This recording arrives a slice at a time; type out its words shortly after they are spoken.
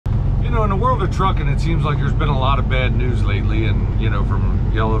know, in the world of trucking, it seems like there's been a lot of bad news lately, and, you know,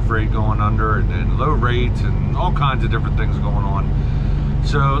 from yellow freight going under and low rates and all kinds of different things going on.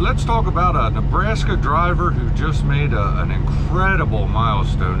 So let's talk about a Nebraska driver who just made an incredible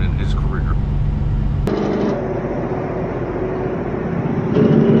milestone in his career.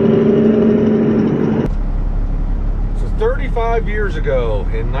 So 35 years ago,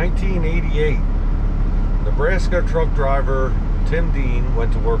 in 1988, Nebraska truck driver Tim Dean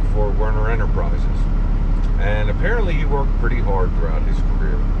went to work for Werner Enterprises, and apparently he worked pretty hard throughout his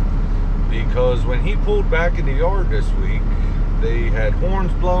career, because when he pulled back in the yard this week, they had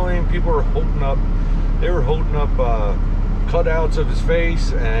horns blowing, people were holding up cutouts of his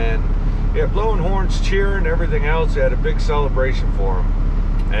face, and yeah, blowing horns, cheering, everything else. They had a big celebration for him,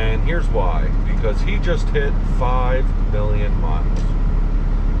 and here's why: because he just hit 5 million miles.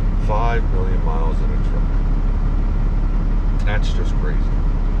 5 million miles in a truck. That's just crazy.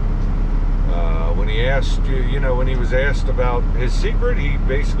 When he asked, when he was asked about his secret, he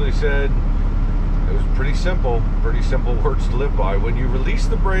basically said it was pretty simple words to live by. When you release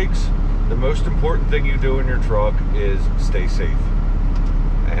the brakes, the most important thing you do in your truck is stay safe.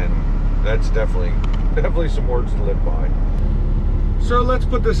 And that's definitely some words to live by. So let's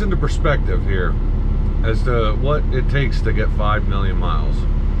put this into perspective here as to what it takes to get 5 million miles.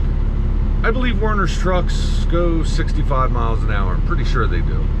 I believe Werner's trucks go 65 miles an hour. I'm pretty sure they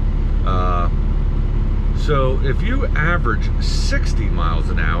do. So if you average 60 miles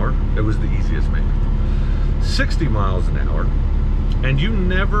an hour, it was the easiest math. 60 miles an hour, and you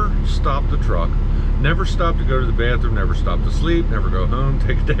never stop the truck, never stop to go to the bathroom, never stop to sleep, never go home,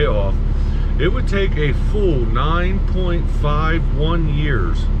 take a day off, it would take a full 9.51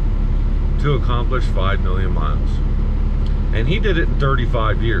 years to accomplish 5 million miles. And he did it in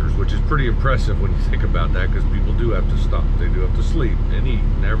 35 years, which is pretty impressive when you think about that, because people do have to stop. They do have to sleep and eat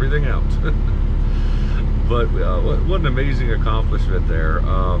and everything else. But what an amazing accomplishment there.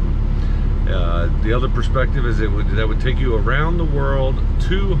 The other perspective is that would take you around the world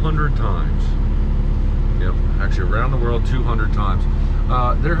 200 times. Yep, actually around the world 200 times.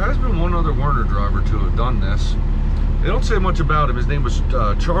 There has been one other Werner driver to have done this. They don't say much about him. His name was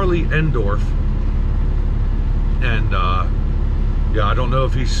Charlie Endorf. And yeah, I don't know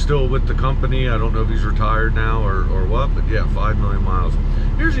if he's still with the company. I don't know if he's retired now or what, but yeah, 5 million miles.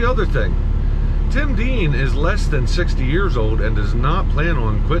 Here's the other thing. Tim Dean is less than 60 years old and does not plan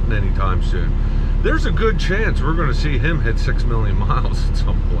on quitting anytime soon. There's a good chance we're going to see him hit 6 million miles at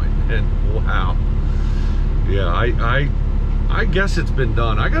some point. And wow. Yeah, I guess it's been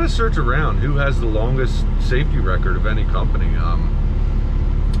done. I got to search around who has the longest safety record of any company.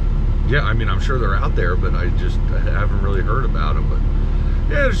 Yeah, I mean, I'm sure they're out there, but I haven't really heard about them. But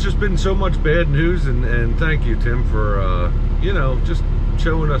yeah, there's just been so much bad news, and thank you, Tim, for just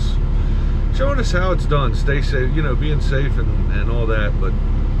showing us how it's done. Stay safe, being safe and all that. But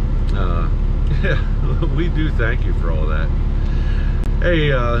yeah, we do thank you for all that.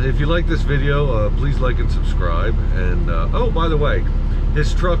 Hey, if you like this video, please like and subscribe. And oh, by the way,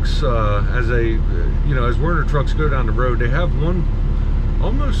 his trucks, as Werner trucks go down the road, they have one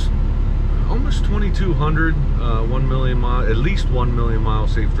almost 2,200 1 million mile, at least 1 million mile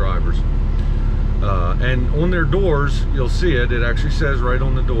safe drivers. And on their doors, you'll see it. It actually says right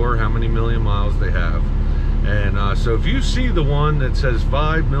on the door how many million miles they have. And so if you see the one that says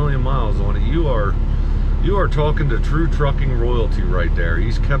 5 million miles on it, you are talking to true trucking royalty right there.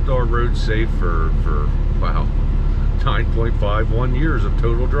 He's kept our roads safe for wow, 9.51 years of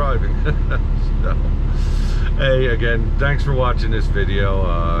total driving. So, hey, again, thanks for watching this video.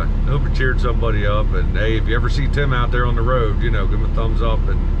 Hope it cheered somebody up. And hey, if you ever see Tim out there on the road, give him a thumbs up.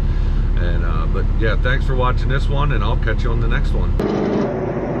 But yeah, thanks for watching this one, and I'll catch you on the next one.